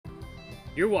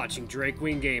You're watching Drake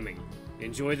Queen Gaming.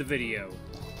 Enjoy the video.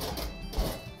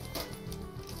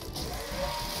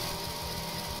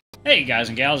 Hey guys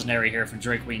and gals, Nary here from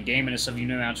Drake Queen Gaming. As some of you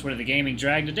know on Twitter, the Gaming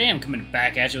Dragon. Today I'm coming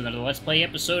back at you with another Let's Play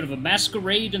episode of a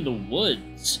Masquerade in the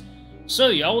Woods. So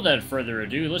y'all, without further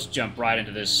ado, let's jump right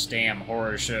into this damn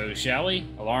horror show, shall we?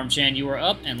 Alarm Chan, you are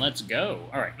up, and let's go.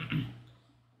 Alright.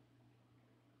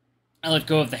 I let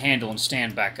go of the handle and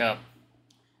stand back up.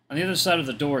 On the other side of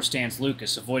the door stands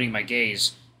Lucas, avoiding my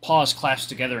gaze, paws clasped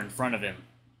together in front of him.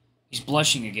 He's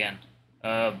blushing again.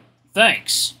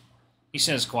 Thanks, he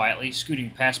says quietly, scooting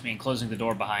past me and closing the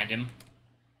door behind him.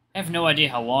 I have no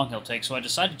idea how long he'll take, so I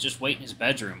decided to just wait in his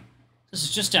bedroom. This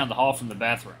is just down the hall from the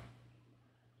bathroom.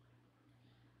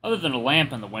 Other than a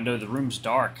lamp in the window, the room's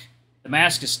dark. The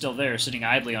mask is still there, sitting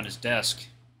idly on his desk.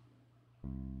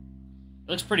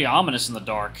 It looks pretty ominous in the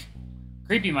dark.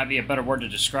 Creepy might be a better word to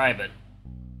describe it.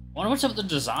 I wonder what's up with the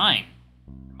design.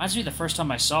 Reminds me of the first time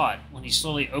I saw it, when he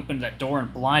slowly opened that door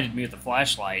and blinded me with the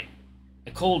flashlight.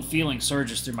 A cold feeling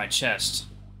surges through my chest.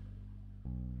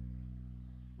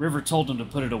 River told him to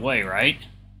put it away, right?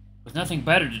 With nothing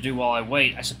better to do while I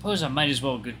wait, I suppose I might as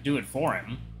well do it for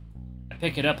him. I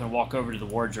pick it up and walk over to the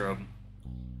wardrobe.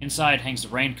 Inside hangs the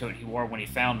raincoat he wore when he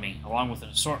found me, along with an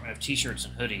assortment of t-shirts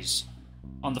and hoodies.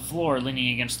 On the floor,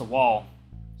 leaning against the wall,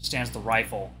 stands the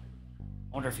rifle.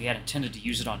 I wonder if he had intended to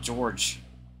use it on George.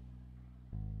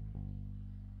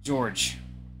 George.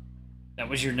 That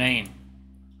was your name.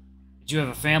 Did you have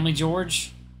a family,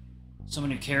 George?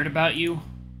 Someone who cared about you? You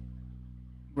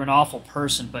were an awful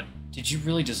person, but did you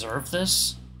really deserve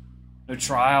this? No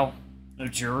trial, no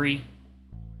jury,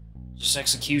 just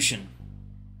execution.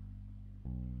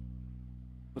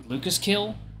 Would Lucas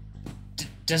kill?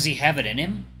 Does he have it in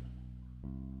him?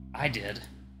 I did.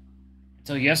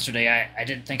 Until yesterday, I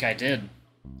didn't think I did.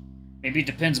 Maybe it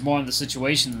depends more on the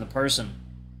situation than the person.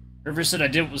 River said I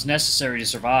did what was necessary to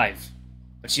survive,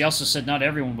 but she also said not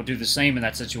everyone would do the same in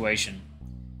that situation.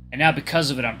 And now because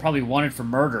of it, I'm probably wanted for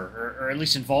murder, or at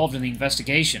least involved in the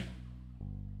investigation.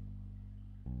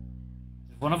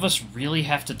 Did one of us really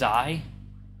have to die?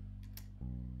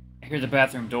 I hear the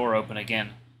bathroom door open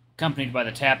again, accompanied by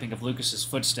the tapping of Lucas's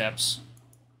footsteps.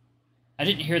 I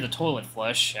didn't hear the toilet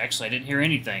flush. Actually, I didn't hear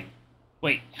anything.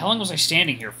 Wait, how long was I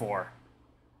standing here for?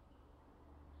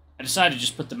 I decided to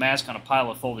just put the mask on a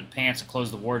pile of folded pants and close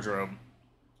the wardrobe.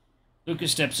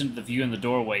 Lucas steps into the view in the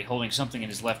doorway, holding something in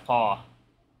his left paw.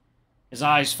 His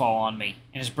eyes fall on me,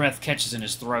 and his breath catches in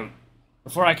his throat.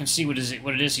 Before I can see what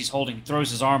it is he's holding, he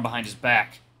throws his arm behind his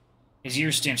back. His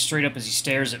ears stand straight up as he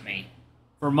stares at me.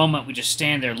 For a moment, we just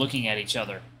stand there looking at each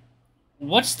other.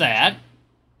 What's that?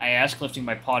 I ask, lifting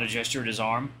my paw to gesture at his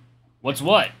arm. What's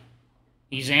what?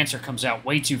 His answer comes out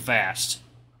way too fast.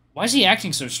 Why is he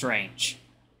acting so strange?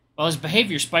 While his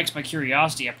behavior spikes my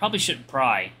curiosity, I probably shouldn't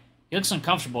pry. He looks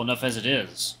uncomfortable enough as it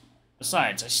is.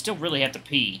 Besides, I still really have to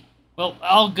pee. Well,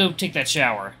 I'll go take that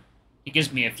shower. He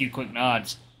gives me a few quick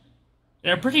nods.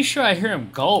 And I'm pretty sure I hear him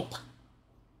gulp.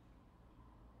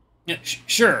 Yeah,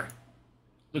 sure.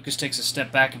 Lucas takes a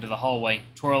step back into the hallway,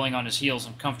 twirling on his heels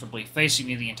uncomfortably, facing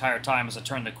me the entire time as I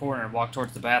turn the corner and walk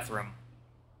towards the bathroom.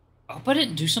 I hope I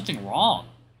didn't do something wrong.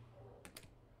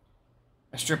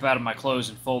 I strip out of my clothes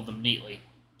and fold them neatly,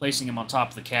 placing them on top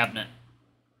of the cabinet.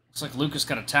 Looks like Lucas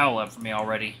got a towel up for me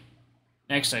already.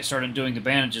 Next, I start undoing the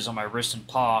bandages on my wrist and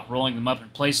paw, rolling them up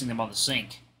and placing them on the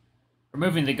sink.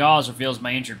 Removing the gauze reveals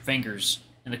my injured fingers,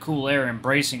 and the cool air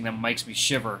embracing them makes me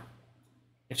shiver.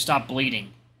 They've stopped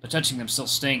bleeding, but touching them still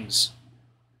stings.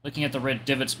 Looking at the red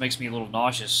divots makes me a little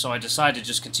nauseous, so I decide to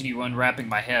just continue unwrapping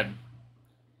my head.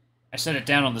 I set it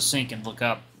down on the sink and look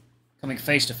up, coming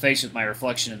face to face with my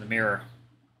reflection in the mirror.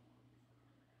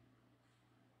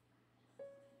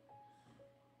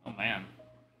 Oh man.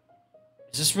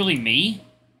 Is this really me?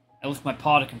 I lift my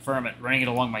paw to confirm it, running it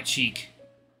along my cheek.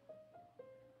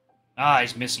 Ah,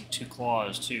 he's missing 2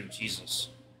 claws, too. Jesus.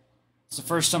 It's the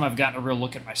first time I've gotten a real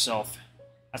look at myself.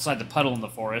 Outside the puddle in the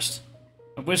forest.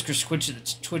 My whiskers twitch at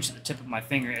the tip of my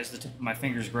finger as the tip of my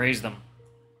fingers graze them.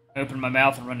 I open my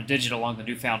mouth and run a digit along the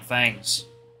newfound fangs.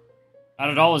 Not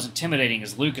at all as intimidating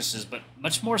as Lucas's, but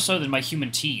much more so than my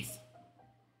human teeth.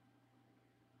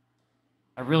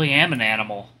 I really am an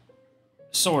animal.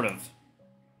 Sort of.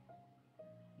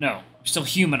 No, I'm still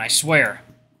human, I swear.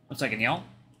 1 second, y'all.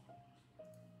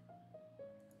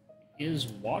 It is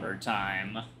water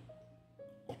time.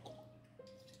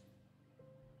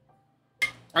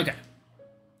 Okay.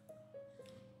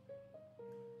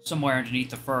 Somewhere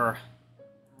underneath the fur.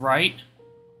 Right?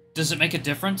 Does it make a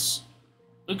difference?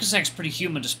 Lucas acts pretty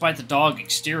human despite the dog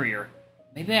exterior.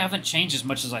 Maybe I haven't changed as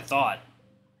much as I thought.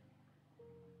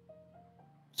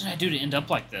 What did I do to end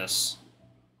up like this?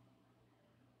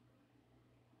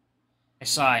 I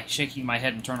sigh, shaking my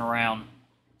head and turn around.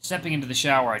 Stepping into the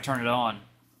shower, I turn it on,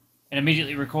 and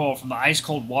immediately recoil from the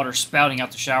ice-cold water spouting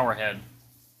out the shower head.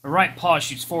 My right paw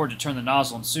shoots forward to turn the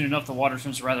nozzle, and soon enough the water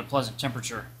turns to a rather pleasant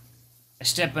temperature. I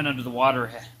step in under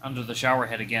the shower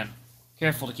head again,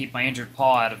 careful to keep my injured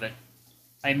paw out of it.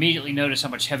 I immediately notice how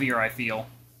much heavier I feel.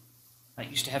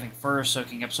 Not used to having fur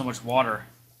soaking up so much water.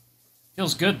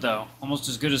 Feels good, though, almost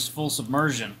as good as full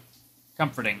submersion.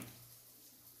 Comforting.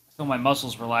 I feel my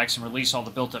muscles relax and release all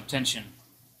the built-up tension,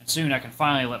 and soon I can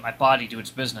finally let my body do its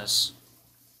business.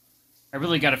 I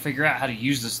really gotta figure out how to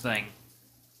use this thing.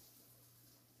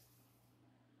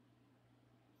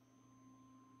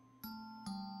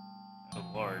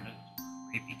 Oh lord,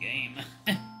 creepy game.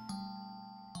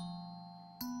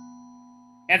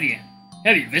 Have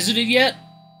you visited yet?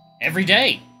 Every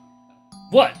day.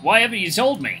 What? Why haven't you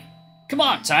told me? Come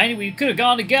on, Tiny, we could have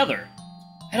gone together.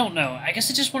 I don't know, I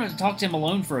guess I just wanted to talk to him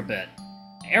alone for a bit.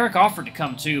 Eric offered to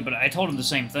come too, but I told him the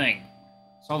same thing.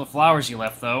 Saw the flowers you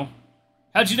left, though.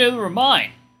 How'd you know they were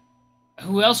mine?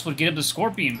 Who else would get him the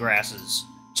scorpion grasses?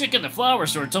 Chick in the flower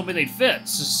store told me they'd fit.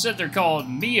 Said they're called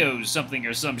Mio something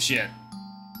or some shit.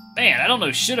 Man, I don't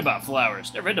know shit about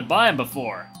flowers. Never had to buy them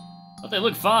before. Thought they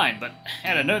looked fine, but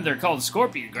had I known they're called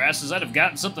scorpion grasses, I'd have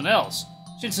gotten something else.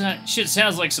 Shit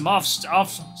sounds like some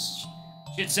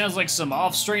shit sounds like some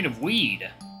off strain of weed.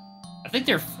 I think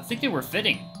they were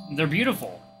fitting. They're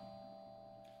beautiful.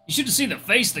 You should have seen the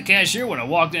face of the cashier when I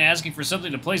walked in asking for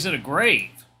something to place at a grave.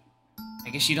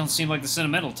 I guess you don't seem like the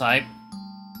sentimental type.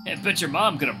 I bet your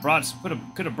mom could have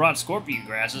brought scorpion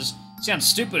grasses. Sounds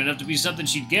stupid enough to be something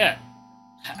she'd get.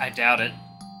 I doubt it.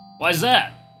 Why's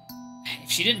that?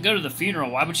 If she didn't go to the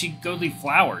funeral, why would she go leave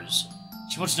flowers?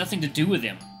 She wants nothing to do with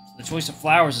him, so the choice of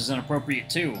flowers is inappropriate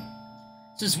too.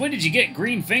 Since when did you get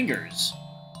green fingers?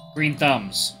 Green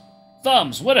thumbs.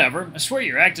 Thumbs, whatever. I swear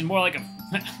you're acting more like a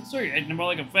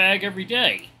fag every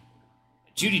day.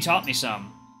 Judy taught me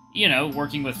some. You know,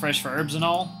 working with fresh herbs and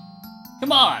all.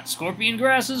 Come on, scorpion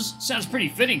grasses? Sounds pretty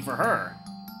fitting for her.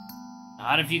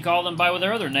 Not if you call them by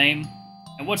their other name.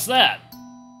 And what's that?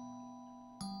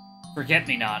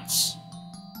 Forget-me-nots.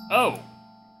 Oh.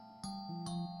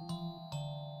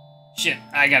 Shit,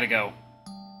 I gotta go.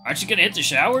 Aren't you gonna hit the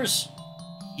showers?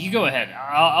 You go ahead.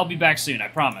 I'll be back soon, I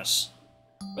promise.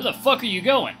 Where the fuck are you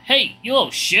going? Hey, you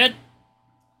little shit!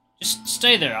 Just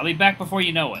stay there. I'll be back before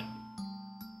you know it.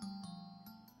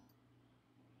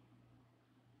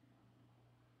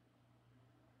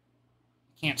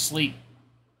 I can't sleep.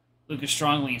 Lucas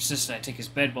strongly insisted I take his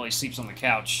bed while he sleeps on the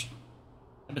couch.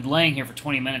 I've been laying here for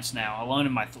 20 minutes now, alone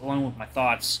with my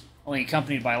thoughts, only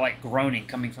accompanied by a light groaning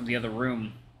coming from the other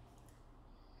room.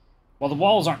 While the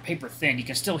walls aren't paper thin, you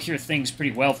can still hear things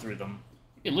pretty well through them.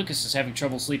 Maybe Lucas is having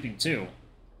trouble sleeping too.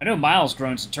 I know Miles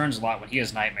groans and turns a lot when he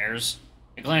has nightmares.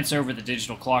 I glance over the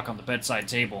digital clock on the bedside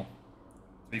table.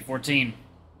 3:14.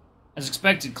 As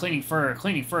expected, cleaning fur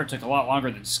took a lot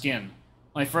longer than skin,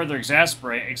 only further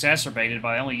exacerbated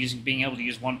by only being able to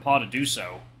use one paw to do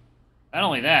so. Not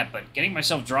only that, but getting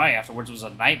myself dry afterwards was a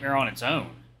nightmare on its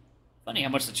own. Funny how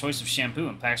much the choice of shampoo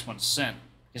impacts one's scent,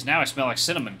 because now I smell like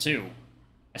cinnamon too.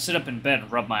 I sit up in bed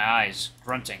and rub my eyes,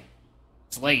 grunting.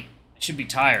 It's late. I should be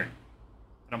tired,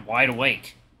 but I'm wide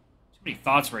awake. Too many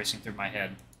thoughts racing through my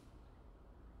head.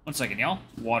 1 second, y'all.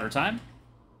 Water time.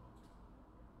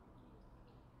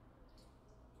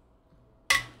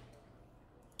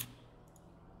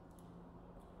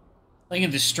 Laying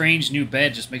in this strange new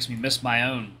bed just makes me miss my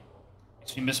own.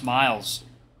 Makes me miss Miles.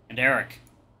 And Eric.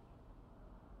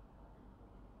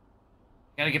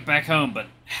 Gotta get back home, but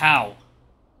how?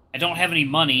 I don't have any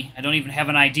money. I don't even have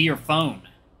an ID or phone.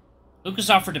 Lucas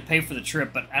offered to pay for the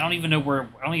trip, but I don't even know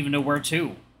where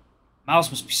to.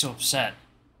 Miles must be so upset.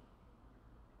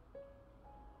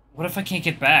 What if I can't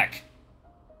get back?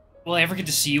 Will I ever get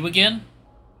to see you again?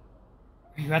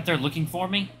 Are you out there looking for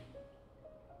me?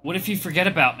 What if you forget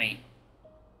about me?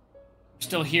 I'm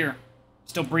still here.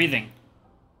 Still breathing.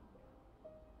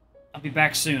 I'll be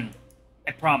back soon.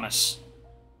 I promise.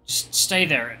 Just stay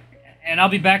there, and I'll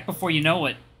be back before you know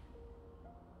it.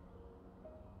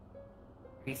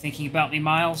 Are you thinking about me,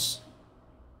 Miles?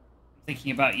 I'm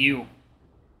thinking about you.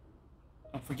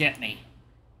 Don't forget me.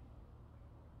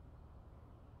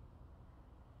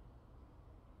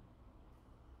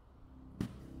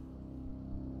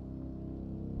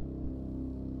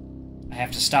 I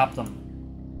have to stop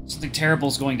them. Something terrible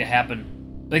is going to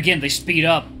happen. But again, they speed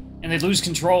up, and they lose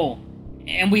control.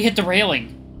 And we hit the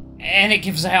railing. And it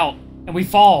gives out. And we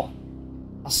fall.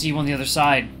 I'll see you on the other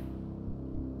side.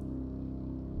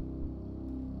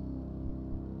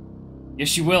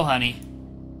 Yes, you will, honey.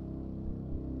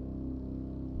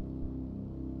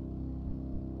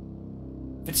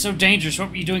 If it's so dangerous, what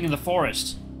were you doing in the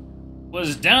forest?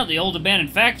 Was down at the old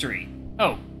abandoned factory.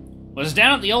 Oh, was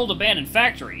down at the old abandoned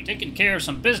factory, taking care of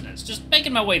some business, just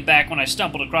making my way back when I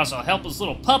stumbled across a helpless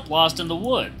little pup lost in the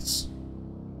woods.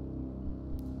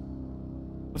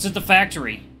 What's at the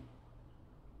factory?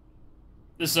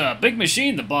 This big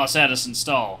machine the boss had us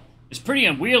install. It's pretty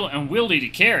unwieldy to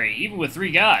carry, even with 3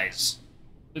 guys.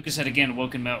 Lucas had again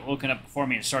woken up before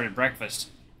me and started breakfast,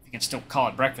 if you can still call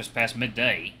it breakfast past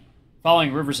midday.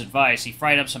 Following River's advice, he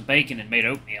fried up some bacon and made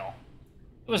oatmeal.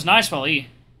 It was nice while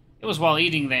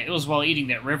eating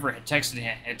that River had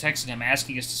texted him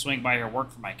asking us to swing by her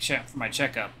work for my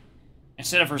checkup,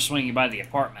 instead of her swinging by the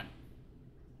apartment.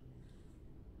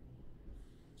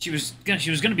 She was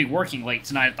gonna be working late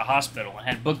tonight at the hospital and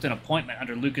had booked an appointment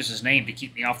under Lucas's name to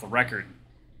keep me off the record.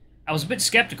 I was a bit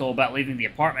skeptical about leaving the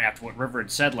apartment after what River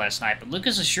had said last night, but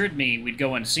Lucas assured me we'd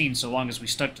go unseen so long as we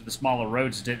stuck to the smaller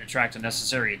roads and didn't attract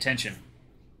unnecessary attention.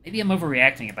 Maybe I'm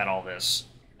overreacting about all this.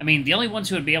 I mean, the only ones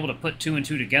who would be able to put 2 and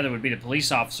 2 together would be the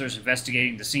police officers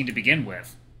investigating the scene to begin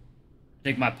with. I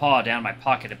dig my paw down my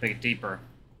pocket a bit deeper.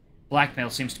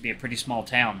 Blackmail seems to be a pretty small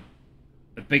town,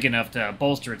 but big enough to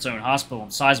bolster its own hospital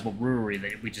and sizable brewery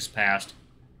that we just passed.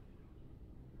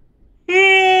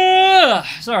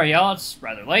 Sorry, y'all, it's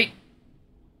rather late.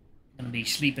 Gonna be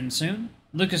sleeping soon.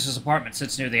 Lucas's apartment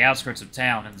sits near the outskirts of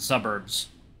town in the suburbs,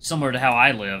 similar to how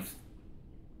I live.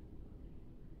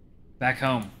 Back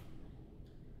home.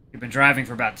 We've been driving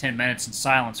for about 10 minutes in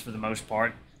silence for the most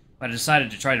part, but I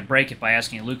decided to try to break it by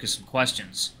asking Lucas some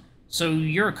questions. So,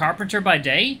 you're a carpenter by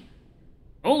day?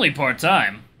 Only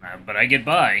part-time, but I get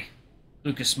by.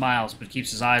 Lucas smiles, but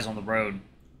keeps his eyes on the road.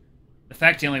 The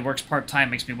fact he only works part-time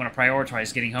makes me want to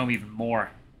prioritize getting home even more.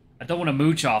 I don't want to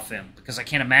mooch off him, because I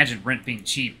can't imagine rent being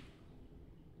cheap.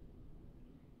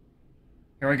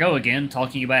 Here I go again,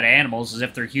 talking about animals as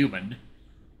if they're human.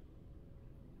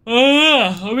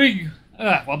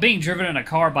 While being driven in a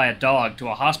car by a dog to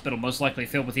a hospital most likely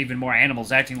filled with even more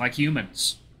animals acting like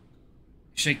humans.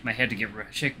 Shake my head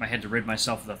to rid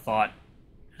myself of the thought.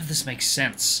 None of this makes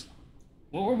sense.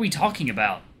 What were we talking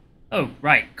about? Oh,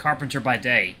 right, carpenter by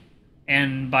day.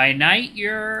 And by night,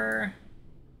 you're...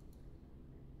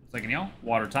 Second, y'all.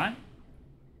 Water time.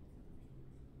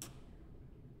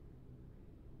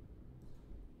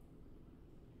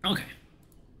 Okay.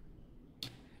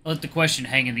 I let the question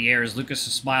hang in the air as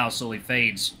Lucas's smile slowly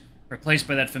fades, replaced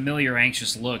by that familiar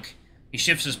anxious look. He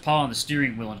shifts his paw on the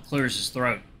steering wheel and clears his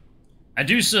throat. I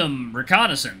do some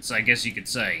reconnaissance, I guess you could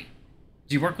say.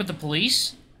 Do you work with the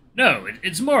police? No,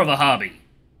 it's more of a hobby.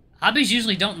 Hobbies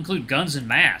usually don't include guns and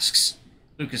masks.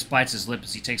 Lucas bites his lip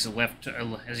as he takes a left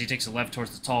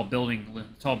towards the tall building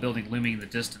looming in the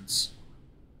distance.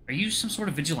 Are you some sort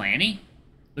of vigilante?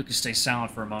 Lucas stays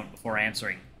silent for a moment before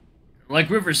answering. Like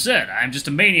River said, I'm just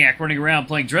a maniac running around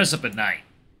playing dress-up at night.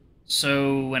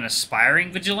 So, an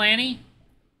aspiring vigilante?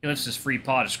 He lifts his free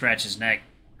paw to scratch his neck,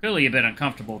 clearly a bit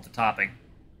uncomfortable with the topic.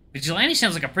 Vigilante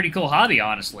sounds like a pretty cool hobby,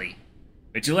 honestly.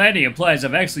 Vigilante implies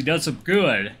I've actually done some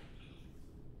good.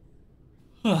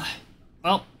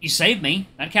 Well, you saved me.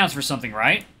 That counts for something,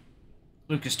 right?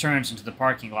 Lucas turns into the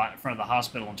parking lot in front of the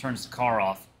hospital and turns the car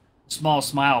off, a small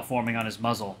smile forming on his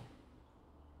muzzle.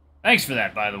 Thanks for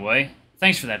that, by the way.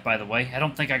 I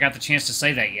don't think I got the chance to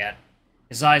say that yet.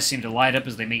 His eyes seem to light up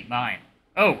as they meet mine.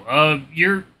 Oh,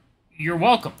 you're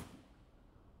welcome.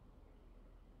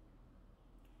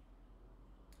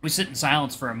 We sit in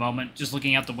silence for a moment, just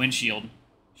looking out the windshield.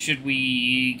 Should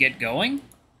we get going?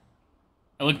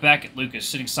 I look back at Lucas,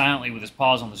 sitting silently with his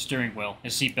paws on the steering wheel,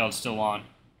 his seatbelt still on.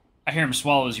 I hear him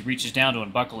swallow as he reaches down to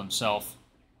unbuckle himself.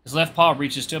 His left paw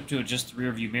reaches up to adjust the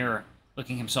rearview mirror,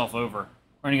 looking himself over,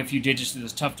 running a few digits through the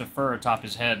tuft of fur atop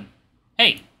his head.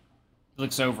 Hey! He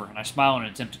looks over, and I smile in an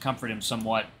attempt to comfort him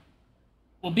somewhat.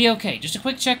 We'll be okay, just a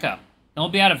quick checkup, then we'll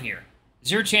be out of here.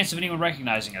 Zero chance of anyone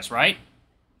recognizing us, right?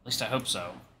 At least I hope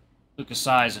so. Lucas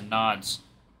sighs and nods.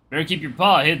 Better keep your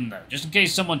paw hidden, though, just in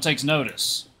case someone takes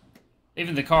notice.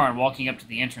 Leaving the car and walking up to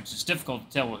the entrance, it's difficult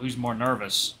to tell who's more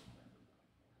nervous.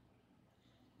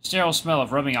 The sterile smell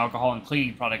of rubbing alcohol and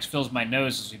cleaning products fills my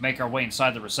nose as we make our way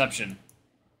inside the reception.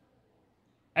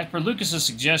 As per Lucas's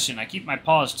suggestion, I keep my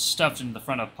paws stuffed into the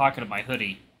front pocket of my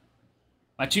hoodie.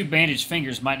 My 2 bandaged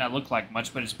fingers might not look like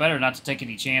much, but it's better not to take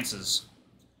any chances.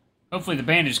 Hopefully the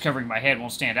bandage covering my head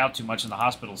won't stand out too much in the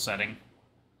hospital setting.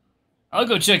 I'll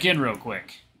go check in real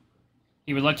quick.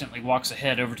 He reluctantly walks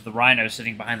ahead over to the rhino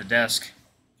sitting behind the desk.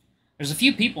 There's a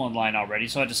few people in line already,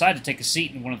 so I decide to take a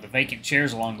seat in one of the vacant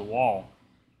chairs along the wall.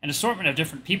 An assortment of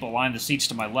different people line the seats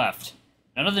to my left,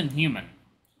 none of them human.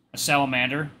 A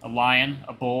salamander, a lion,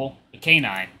 a bull, a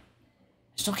canine.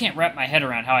 I still can't wrap my head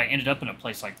around how I ended up in a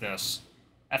place like this.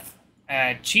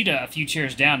 Cheetah, a few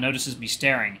chairs down, notices me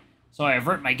staring, so I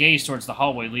avert my gaze towards the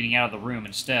hallway leading out of the room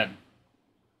instead.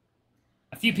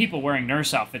 A few people wearing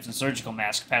nurse outfits and surgical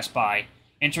masks pass by,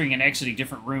 entering and exiting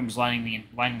different rooms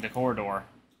lining the corridor.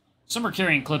 Some are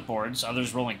carrying clipboards,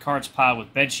 others rolling carts piled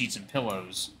with bedsheets and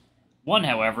pillows. One,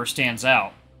 however, stands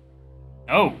out.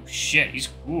 Oh, shit, he's...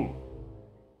 Ooh.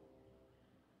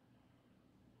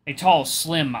 A tall,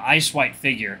 slim, ice-white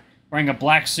figure, wearing a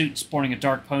black suit and sporting a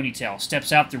dark ponytail,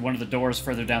 steps out through one of the doors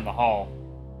further down the hall.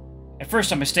 At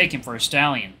first I mistake him for a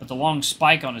stallion, but the long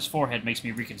spike on his forehead makes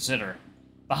me reconsider.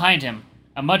 Behind him,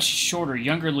 a much shorter,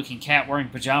 younger-looking cat wearing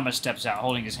pajamas steps out,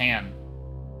 holding his hand.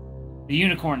 The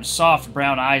unicorn's soft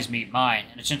brown eyes meet mine,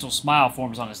 and a gentle smile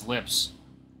forms on his lips.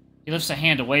 He lifts a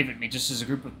hand to wave at me just as a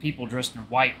group of people dressed in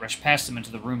white rush past him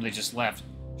into the room they just left,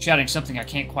 shouting something I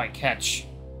can't quite catch.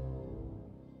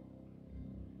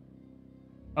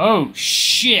 Oh,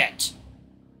 shit!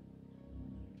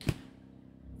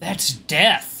 That's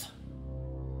Death!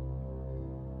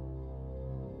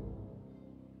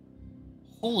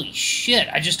 Holy shit,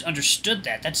 I just understood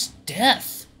that. That's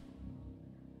Death!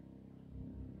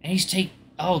 And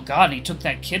oh god, and he took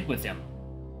that kid with him.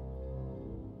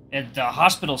 And the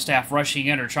hospital staff rushing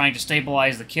in are trying to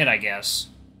stabilize the kid, I guess.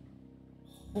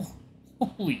 Oh,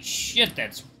 holy shit,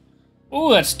 that's...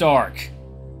 Ooh, that's dark.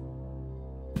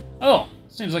 Oh,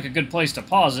 seems like a good place to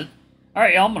pause it.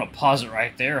 Alright, yeah, I'm gonna pause it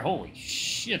right there. Holy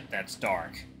shit, that's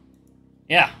dark.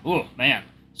 Yeah, ooh, man.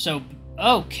 So,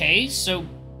 okay, so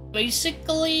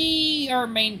basically our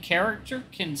main character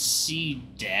can see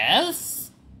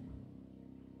Death?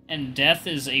 And Death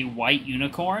is a white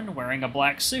unicorn wearing a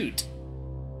black suit.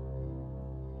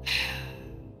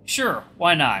 Sure,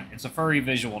 why not? It's a furry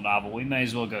visual novel. We may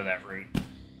as well go that route.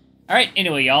 Alright,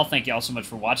 anyway, y'all, thank y'all so much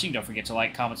for watching. Don't forget to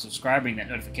like, comment, subscribe, ring that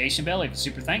notification bell. Leave a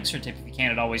super thanks or tip if you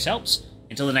can. It always helps.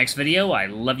 Until the next video, I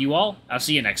love you all. I'll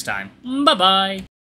see you next time. Bye-bye!